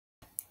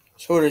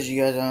So what is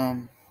you guys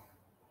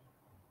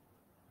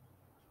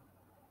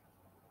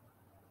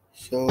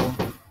so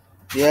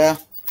yeah.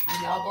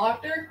 Y'all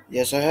blocked her?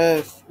 Yes I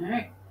have.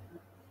 Alright.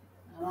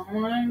 I don't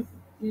want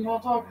you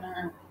all talking to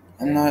her.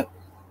 I'm not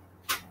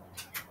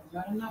We've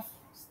got enough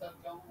stuff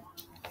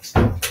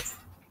going on.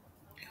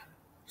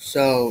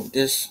 so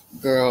this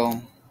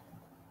girl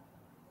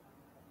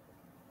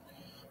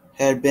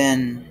had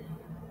been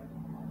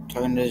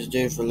talking to this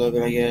dude for a little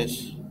bit I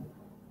guess.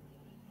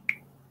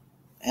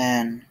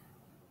 And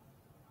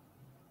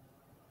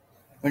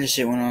when this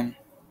shit went on.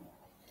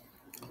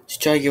 She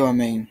tried to get with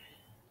me.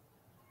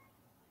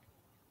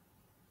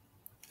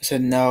 I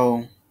said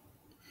no,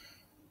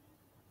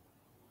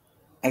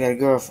 I got a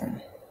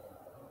girlfriend.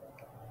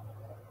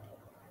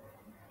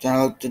 Then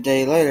I looked a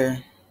day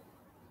later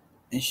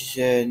and she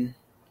said,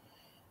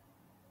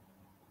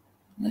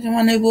 look at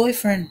my new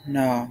boyfriend.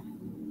 No.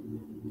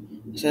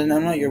 I said, no,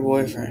 I'm not your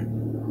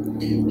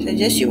boyfriend. She said,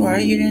 yes, you are.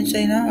 You didn't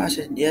say no. I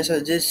said, yes, I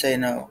did say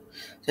no.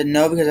 I said,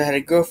 no, because I had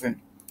a girlfriend.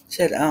 She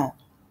said, oh,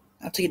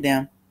 I'll take it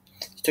down.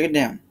 She took it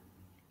down.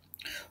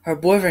 Her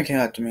boyfriend came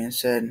up to me and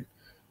said,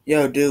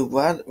 yo, dude,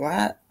 why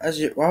was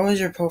your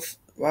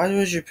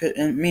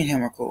and me and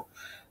him are cool.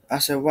 I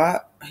said, why?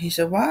 He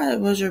said, why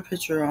was your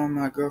picture on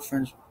my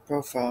girlfriend's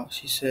profile?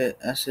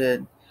 I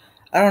said,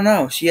 I don't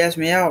know. She asked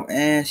me out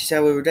and she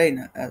said we were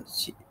dating.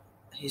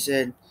 He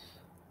said,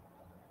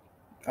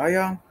 are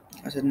y'all?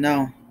 I said,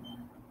 no.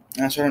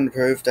 I showed him the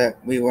proof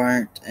that we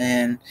weren't,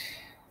 and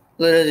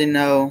literally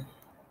no,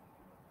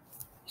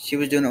 she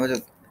was doing it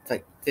with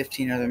like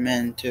 15 other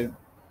men too.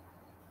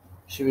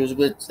 She was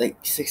with like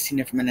 16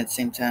 different men at the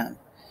same time.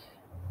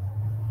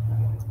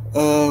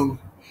 Um,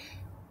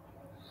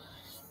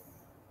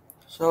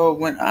 so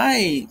when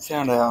I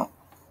found out,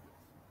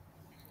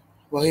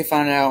 well, he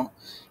found out,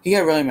 he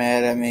got really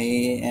mad at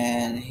me,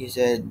 and he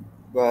said,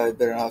 "Well, you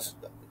better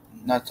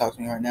not talk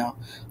to me right now."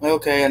 I'm like,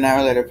 okay. An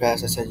hour later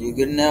passed. I said, "You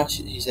good now?"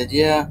 He said,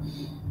 "Yeah."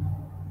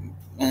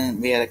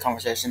 And we had a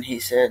conversation. He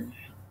said,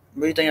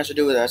 "What do you think I should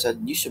do with her?" I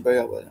said, "You should break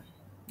up with her.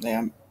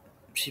 Like,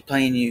 she's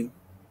playing you."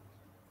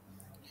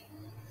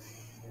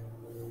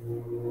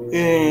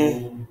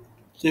 Yeah.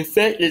 The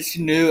fact that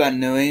she knew I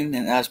knew him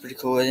and I was pretty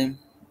cool with him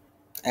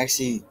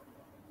actually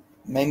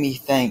made me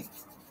think,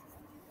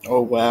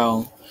 oh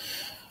wow,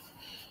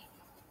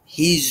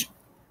 he's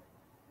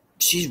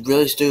she's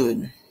really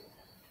stupid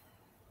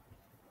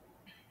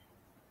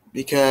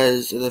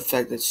because of the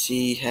fact that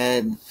she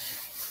had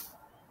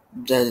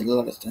done a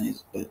lot of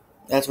things. But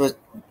that's what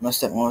my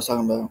stepmom was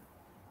talking about.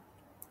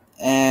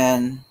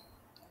 And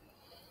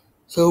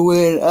so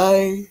when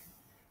I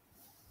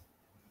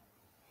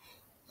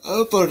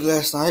uploaded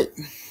last night,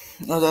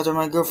 it was after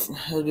my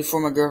girlfriend, it was before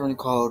my girlfriend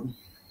called.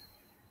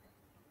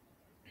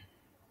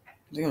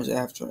 I think it was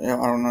after. I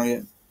don't know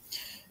yet.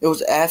 It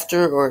was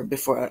after or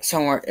before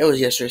somewhere. It was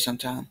yesterday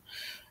sometime.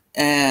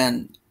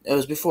 And it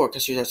was before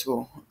because she was at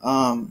school.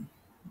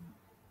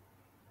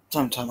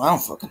 Sometime I don't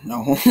fucking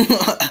know.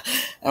 I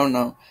don't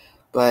know,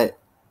 but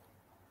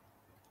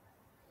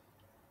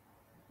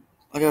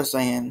like I was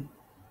saying,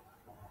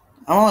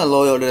 I'm only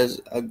loyal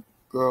to a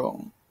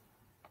girl.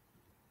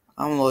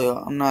 I'm loyal.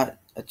 I'm not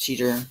a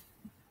cheater. I'm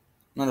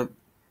not a.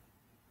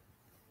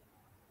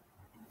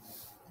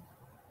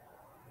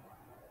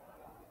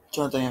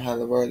 Trying to think of how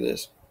to word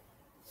this.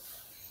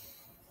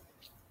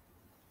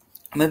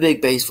 I'm a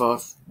big baseball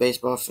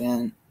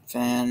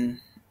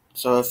fan.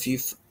 So if you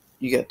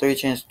get 3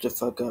 chances to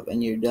fuck up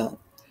and you're done.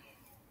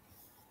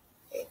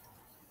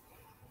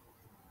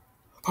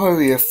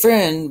 Probably your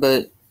friend,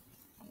 but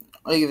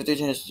I give you 3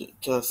 chances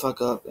to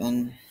fuck up,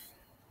 and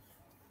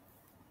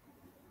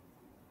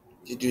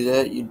if you do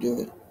that, you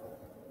do it.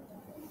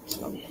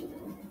 So,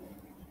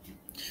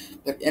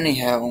 but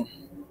anyhow,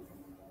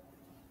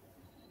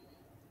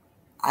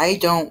 I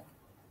don't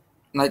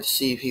like to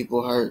see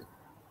people hurt.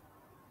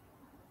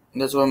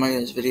 That's why I'm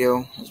making this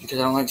video. It's because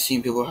I don't like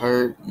seeing people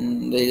hurt,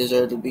 and they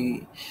deserve to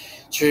be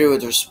treated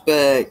with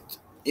respect.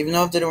 Even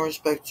though if they don't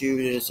respect you,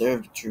 they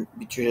deserve to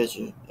be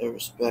treated with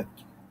respect.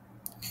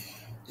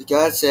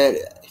 God said,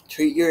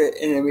 treat your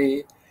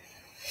enemy,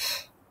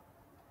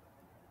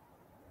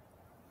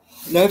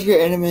 love your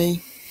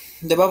enemy.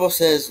 The Bible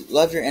says,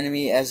 love your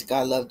enemy as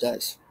God loved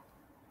us.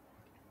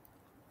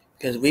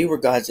 Because we were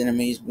God's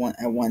enemies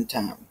at one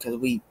time. Because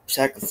we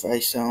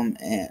sacrificed them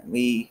and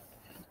we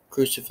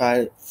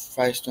crucified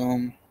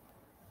him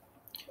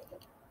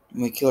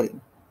and we killed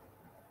him.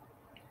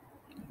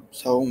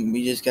 So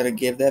we just gotta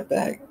give that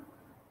back.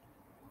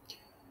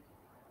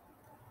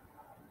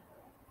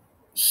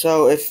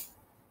 So if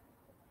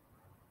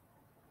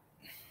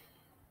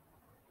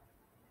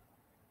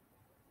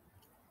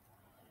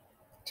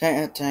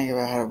think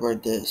about how to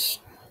word this.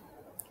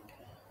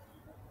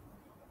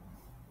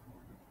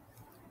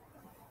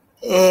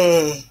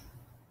 Uh,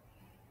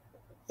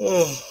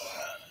 uh.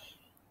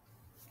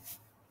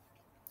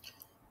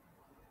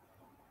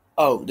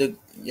 Oh,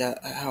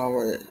 how I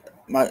word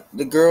it.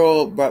 The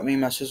girl brought me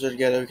and my sister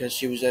together because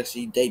she was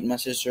actually dating my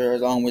sister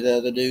along with the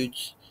other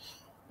dudes.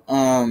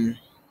 Um,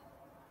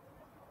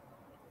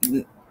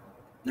 never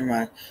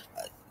mind.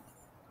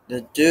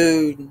 the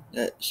dude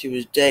that she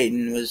was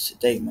dating was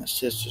dating my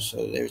sister,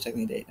 so they were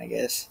technically dating, I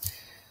guess.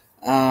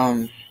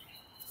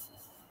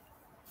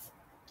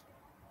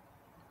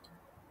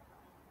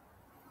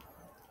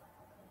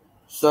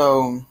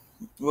 So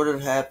what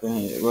had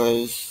happened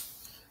was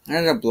I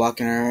ended up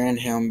blocking her and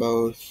him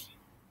both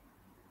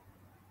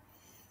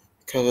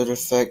because of the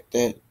fact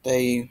that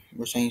they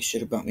were saying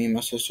shit about me and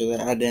my sister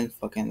that I didn't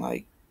fucking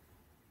like.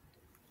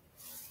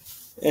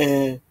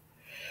 And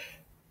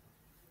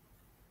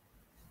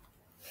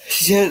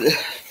she said,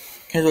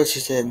 here's what she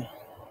said.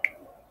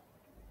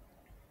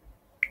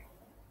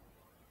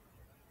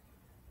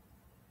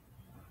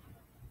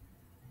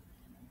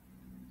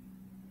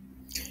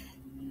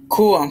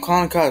 Cool, I'm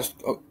calling the cops.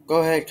 Oh,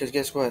 go ahead, because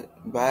guess what?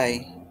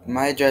 Bye.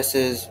 My address.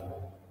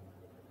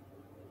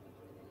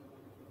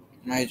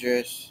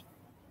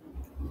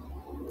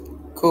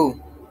 'Cool.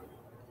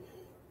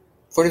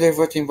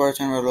 4314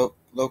 Bartown Road,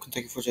 Low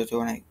Kentucky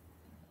 40218.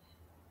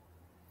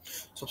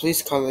 So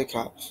please call the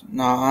cops.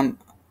 No,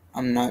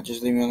 I'm not.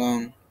 Just leave me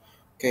alone.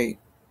 Okay.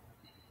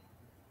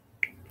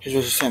 Here's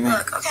what she sent me.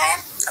 Look, okay?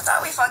 I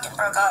thought we fucking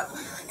broke up.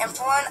 And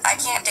for one, I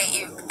can't date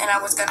you. And I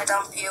was gonna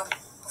dump you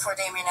before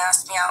Damien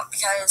asked me out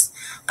because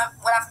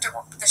after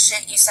the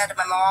shit you said to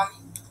my mom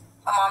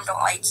don't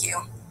like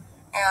you.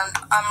 And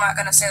I'm not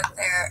gonna sit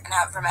there and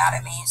have her mad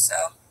at me, so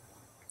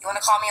you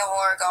wanna call me a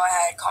whore, go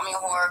ahead. Call me a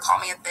whore, call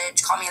me a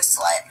bitch, call me a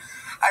slut.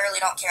 I really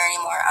don't care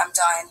anymore. I'm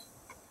done.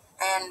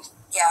 And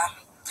yeah,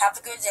 have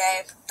a good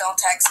day. Don't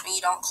text me,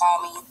 don't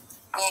call me.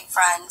 We ain't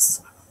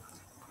friends.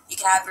 You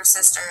can have your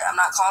sister. I'm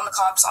not calling the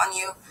cops on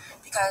you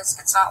because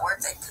it's not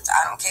worth it because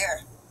I don't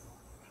care.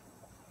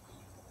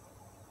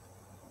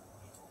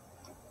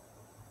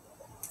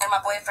 And my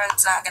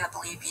boyfriend's not going to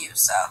believe you,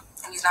 so.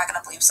 And he's not going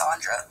to believe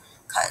Sandra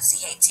because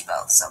he hates you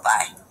both, so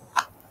bye.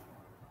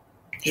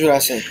 Here's what I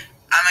said.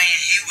 I mean,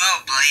 he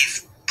will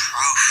believe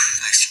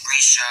proof, like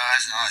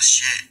screenshots and all that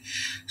shit.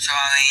 So,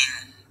 I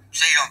mean,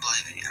 say you don't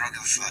believe it. I don't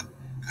give a fuck.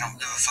 I don't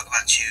give a fuck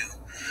about you.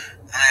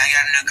 I mean, I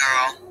got a new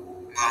girl.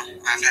 Well,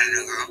 I've had a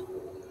new girl.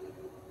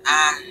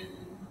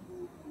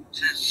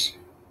 Since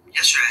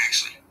yesterday,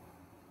 actually.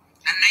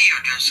 I knew you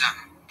were doing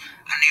something.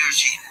 I knew you were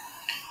cheating.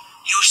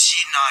 You were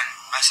cheating on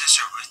my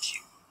sister with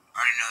you. I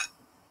already know it.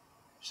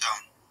 So,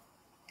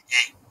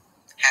 hey,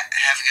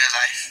 have a good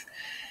life.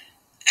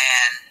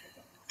 And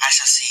I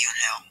shall see you in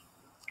hell.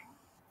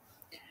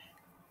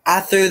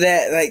 I threw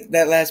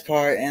that last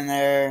part in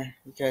there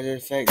because of the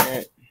fact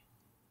that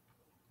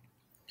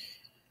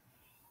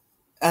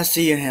I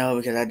see you in hell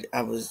because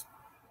I was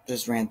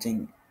just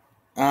ranting.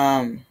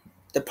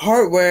 The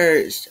part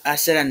where I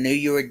said I knew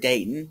you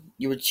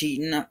were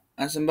cheating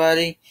on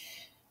somebody,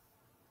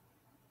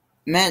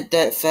 meant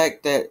that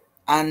fact that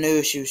I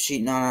knew she was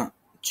cheating on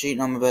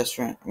my best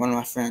friend, one of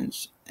my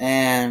friends,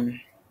 and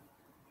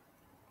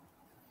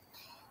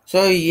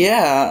so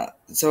yeah.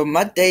 So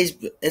my day's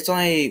it's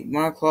only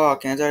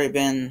 1:00 and it's already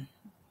been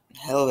a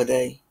hell of a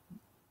day.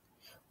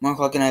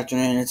 1:00 in the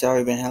afternoon, it's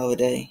already been a hell of a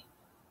day.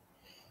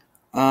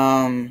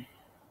 Don't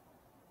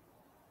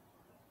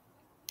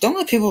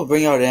let people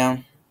bring y'all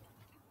down.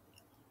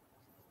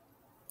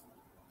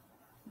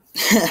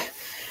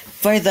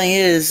 Funny thing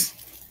is,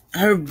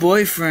 her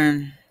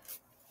boyfriend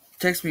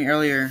texted me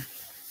earlier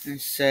and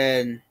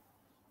said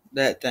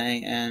that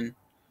thing, and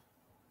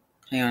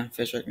hang on,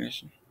 face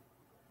recognition.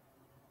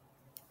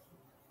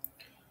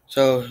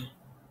 So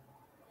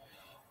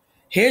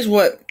here's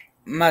what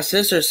my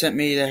sister sent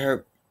me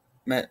that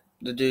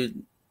the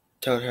dude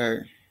told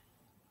her.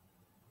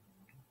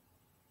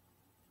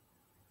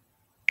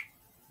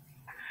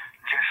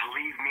 Just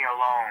leave me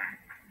alone.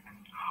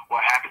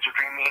 What happens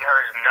between me and her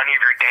is none of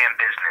your damn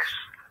business.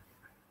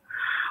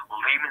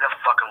 Leave me the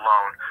fuck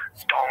alone.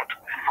 Don't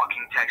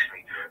fucking text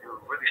me. You're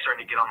really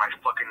starting to get on my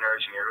fucking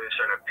nerves and you're really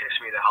starting to piss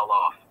me the hell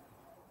off.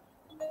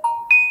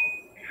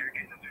 If you're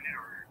getting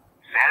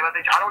sad about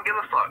this, I don't give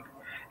a fuck.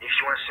 If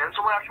you want to send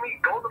someone after me,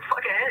 go the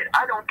fuck ahead.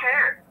 I don't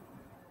care.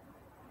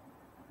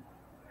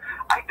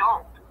 I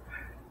don't.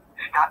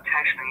 Stop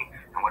texting me,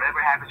 and whatever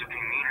happens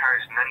between me and her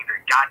is none of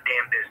your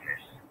goddamn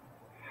business.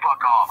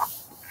 Fuck off.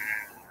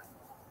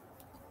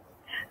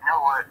 You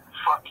know what?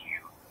 Fuck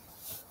you.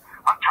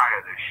 I'm tired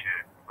of this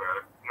shit, bro.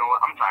 You know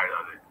what? I'm tired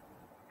of it.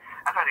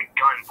 I've had a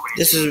gun pointed.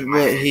 This is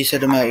what he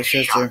said to my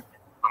sister.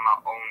 On my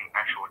own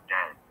actual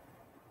dad.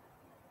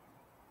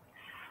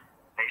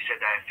 They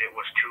said that if it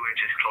was 2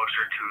 inches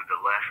closer to the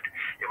left,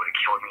 it would have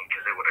killed me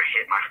because it would have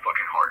hit my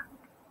fucking heart.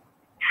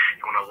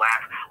 You want to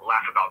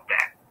laugh about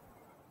that.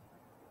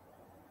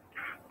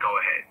 Go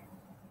ahead.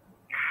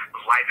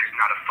 Life is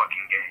not a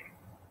fucking game.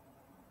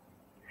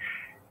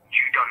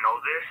 You don't know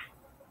this?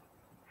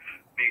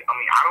 I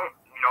mean, I don't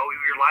know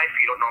your life,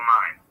 you don't know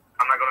mine.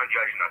 I'm not going to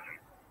judge nothing.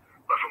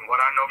 But from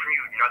what I know from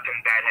you, nothing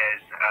bad has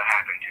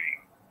happened to you.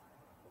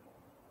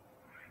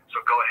 So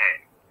go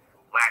ahead.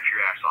 Laugh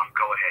your ass off.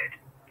 Go ahead.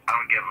 I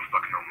don't give a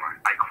fuck no more.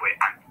 I quit.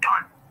 I'm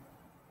done.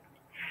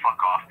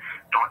 Fuck off.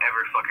 Don't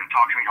ever fucking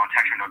talk to me. Don't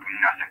text me. Don't do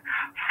nothing.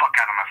 Fuck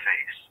out of my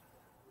face.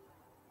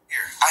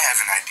 Here, I have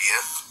an idea.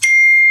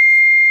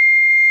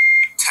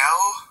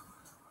 Tell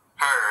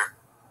her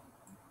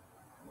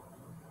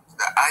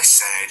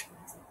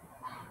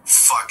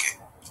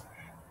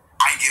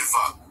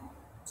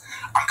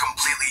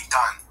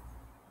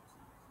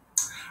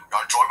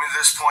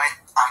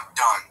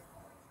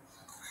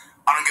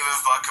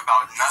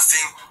about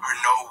nothing or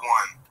no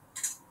one.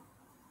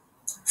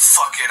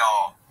 Fuck it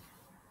all.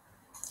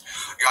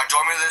 Y'all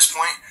drove me to this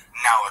point,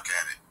 now look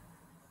at it.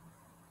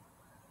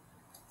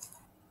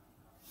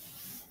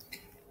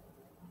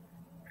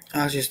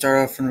 I'll just start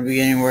off from the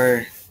beginning where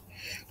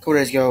a couple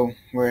days ago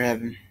we're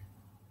having.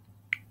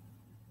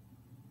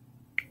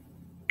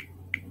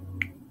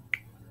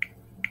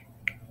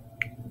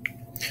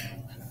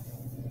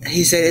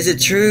 He said, "Is it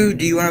true?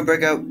 Do you want to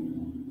break up?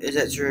 Is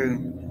that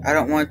true? I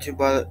don't want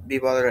to be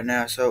bothered right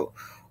now. So,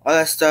 all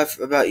that stuff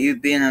about you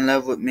being in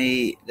love with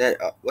me, that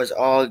was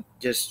all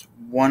just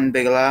one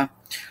big lie.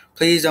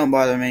 Please don't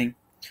bother me.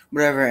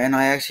 Whatever." And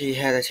I actually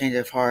had a change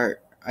of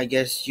heart. I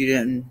guess you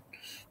didn't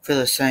feel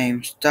the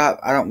same. Stop.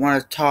 I don't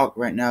want to talk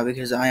right now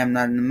because I am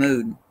not in the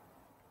mood.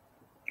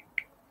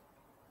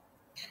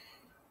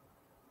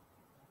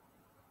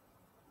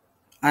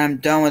 I am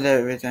done with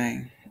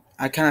everything.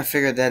 I kind of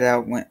figured that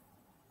out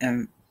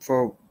and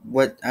for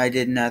what I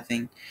did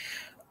nothing.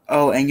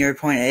 Oh, and your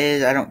point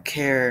is, I don't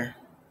care.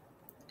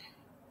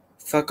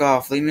 Fuck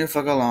off. Leave me the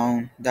fuck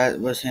alone.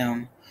 That was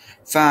him.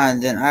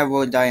 Fine, then I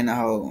will die in the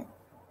hole.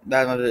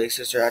 That's my big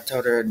sister. I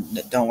told her,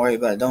 don't worry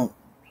about it. Don't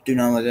do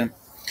nothing with him.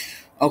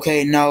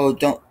 Okay, no,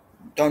 don't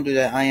do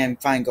that. I am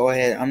fine. Go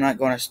ahead. I'm not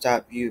going to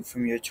stop you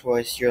from your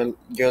choice, your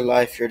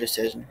life, your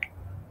decision.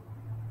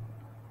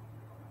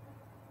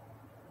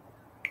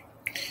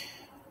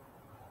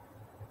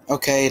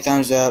 Okay,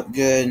 thumbs up.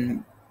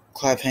 Good.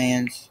 Clap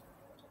hands.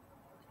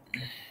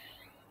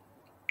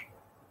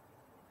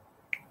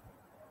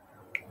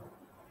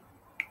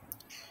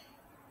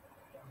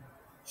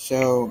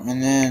 So,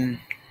 and then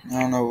I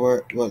don't know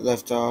what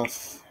left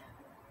off.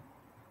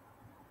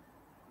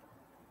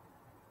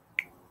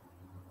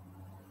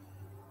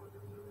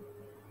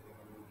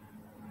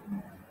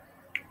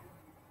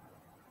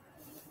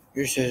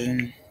 Your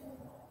decision.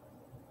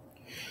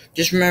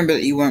 Just remember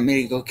that you want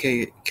me to go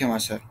kill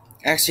myself.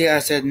 Actually, I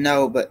said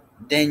no, but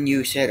then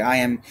you said I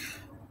am.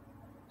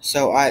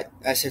 So I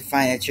said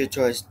fine, it's your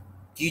choice.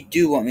 You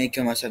do want me to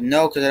kill myself?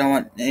 No, because I don't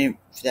want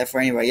that for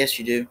anybody. Yes,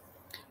 you do.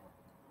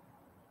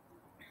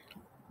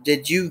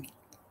 Did you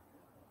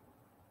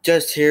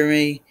just hear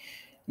me?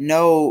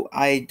 No,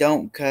 I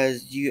don't,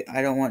 because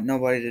I don't want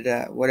nobody to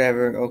die.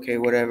 Whatever, okay,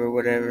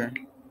 whatever.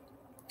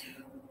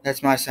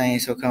 That's my saying,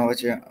 so come up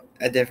with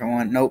a different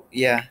one. Nope,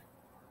 yeah.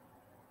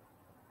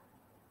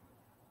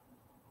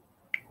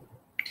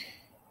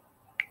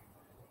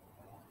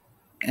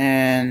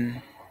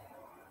 And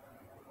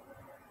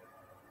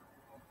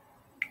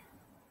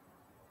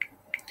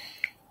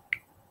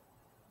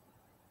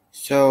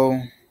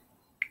so,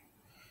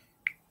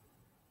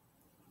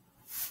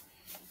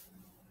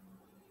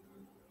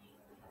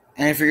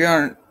 and if you're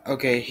going,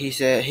 okay, he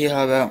said, he'll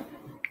have out.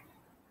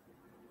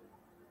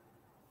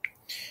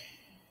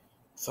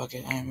 Fuck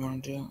it, I am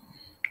going to do it.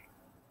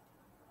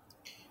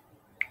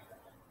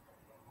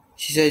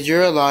 She said,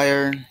 you're a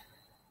liar.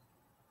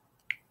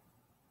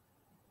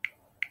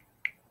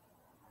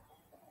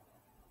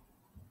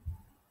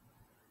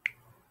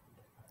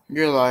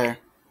 You're a liar.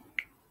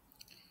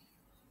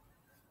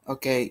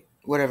 Okay,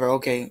 whatever,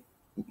 okay.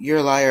 You're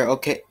a liar,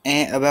 okay.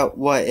 And about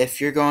what?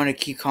 If you're going to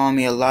keep calling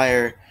me a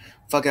liar,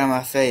 fuck it on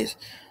my face.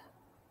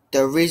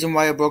 The reason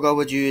why I broke up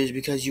with you is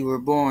because you were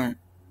bored.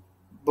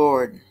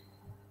 You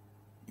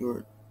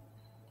were.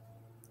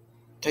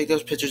 Take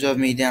those pictures of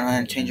me down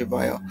and change your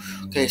bio.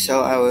 Okay,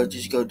 so I will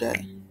just go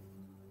die.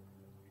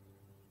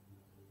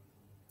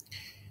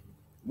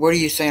 What are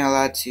you saying? I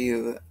lied to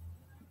you.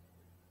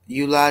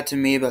 You lied to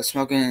me about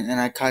smoking, and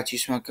I caught you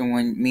smoking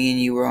when me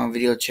and you were on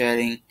video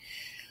chatting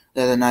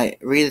the other night.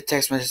 Read the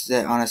text message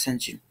that Anna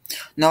sent you.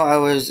 No, I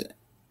was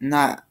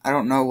not. I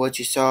don't know what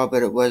you saw,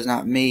 but it was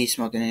not me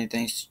smoking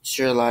anything.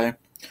 Sure, liar.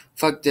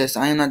 Fuck this.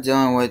 I am not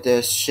dealing with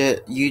this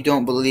shit. You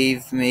don't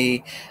believe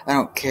me. I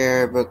don't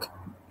care, but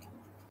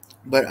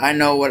I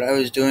know what I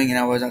was doing, and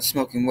I was not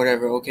smoking.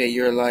 Whatever. Okay,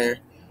 you're a liar.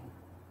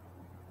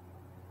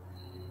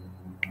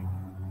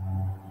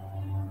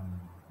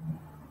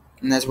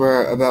 And that's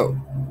where about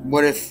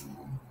what if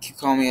you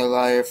call me a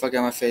liar, fuck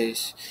out my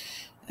face,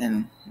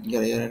 and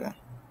yada yada yada.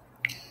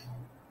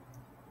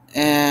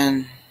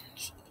 And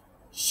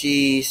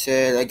she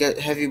said,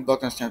 have you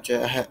blocked on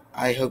Snapchat?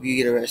 I hope you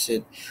get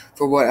arrested.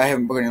 For what? I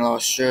haven't broken any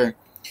laws. Sure.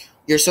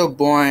 You're so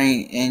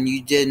boring, and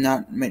you did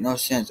not make no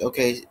sense.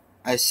 Okay,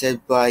 I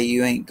said bye.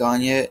 You ain't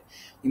gone yet.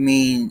 You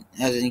mean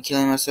as in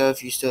killing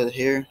myself? You still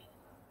here?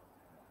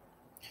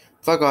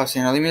 Fuck off,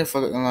 Santa. Leave me the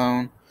fuck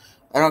alone.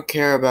 I don't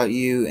care about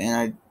you, and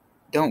I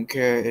don't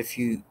care if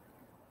you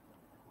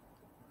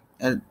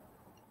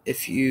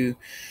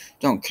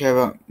don't care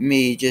about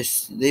me.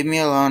 Just leave me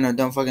alone or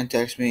don't fucking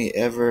text me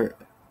ever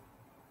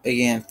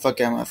again.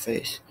 Fuck out my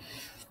face.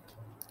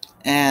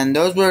 And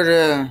those were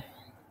the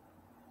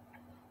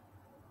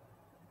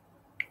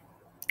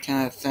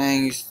kind of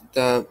things,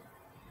 the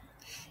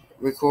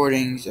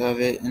recordings of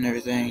it and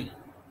everything.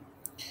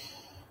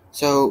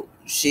 So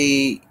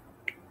I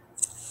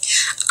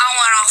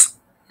went off.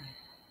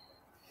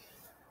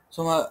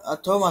 So I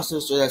told my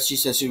sister that she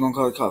said she was gonna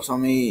call the cops on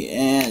me,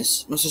 and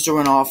my sister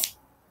went off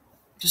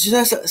She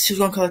said she was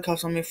gonna call the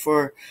cops on me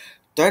for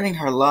threatening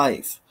her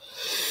life.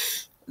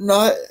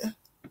 Not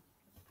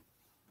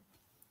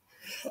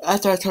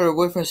after I told her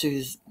boyfriend she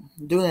was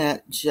doing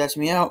that, she asked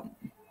me out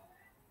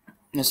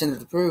and I sent her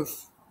the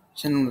proof.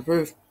 Sent him the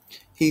proof.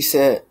 He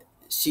said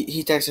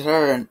he texted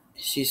her and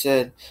she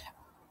said,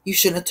 "You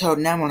shouldn't have told.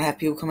 Now I'm gonna have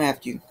people come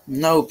after you."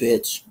 No,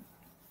 bitch.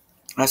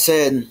 I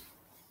said,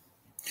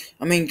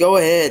 I mean, go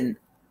ahead.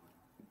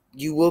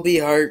 You will be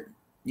hurt.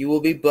 You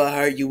will be butt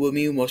hurt. You will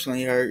be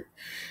emotionally hurt.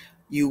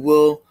 You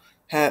will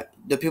have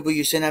the people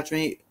you send after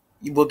me.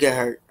 You will get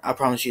hurt. I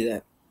promise you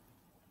that.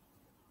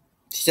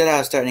 She said I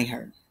was threatening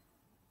her.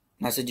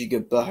 I said you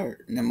get butt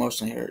hurt and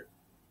emotionally hurt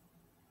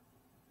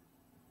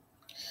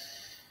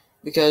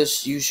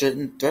because you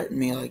shouldn't threaten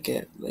me like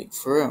that, like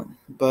for real.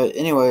 But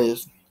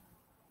anyways,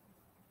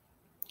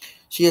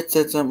 she had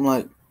said something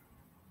like,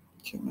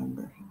 I can't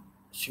remember.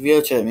 She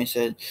video chatted me and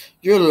said,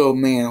 "You're a little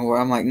man whore."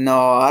 I'm like,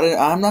 no,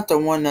 I'm not the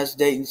one that's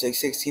dating like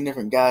 16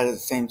 different guys at the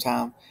same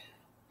time.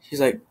 She's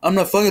like, "I'm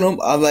not fucking them."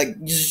 I'm like,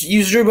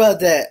 you sure about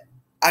that?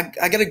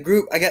 I got a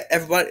group. I got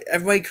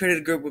everybody created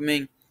a group with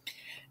me.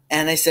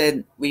 And they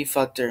said we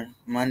fucked her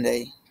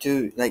Monday,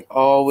 too, like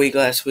all week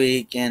last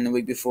week and the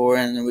week before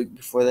and the week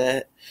before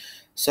that.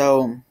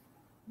 So,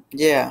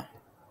 yeah.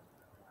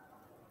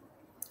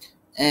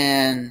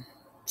 And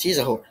she's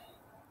a whore.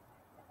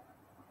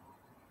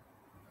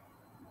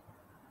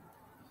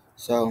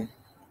 So,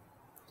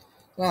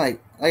 well,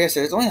 like I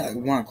said, it's only like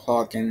 1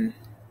 o'clock and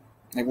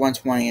like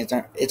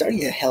 1:20. It's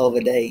already a hell of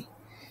a day.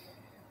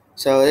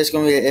 So that's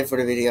gonna be it for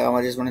the video.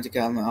 I just wanted to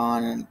come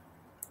on and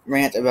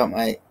rant about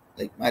my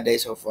day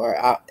so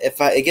far.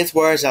 If it gets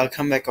worse, I'll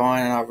come back on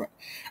and I'll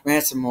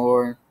rant some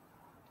more.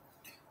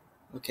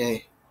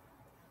 Okay.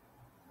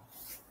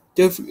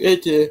 Don't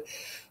forget to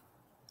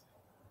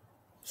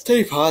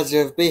stay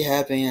positive, be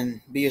happy,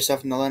 and be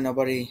yourself, and don't let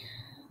nobody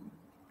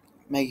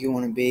make you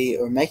want to be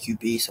or make you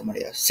be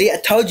somebody else. See, I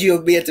told you it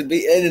would be at the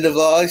end of the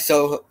vlog,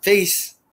 so peace.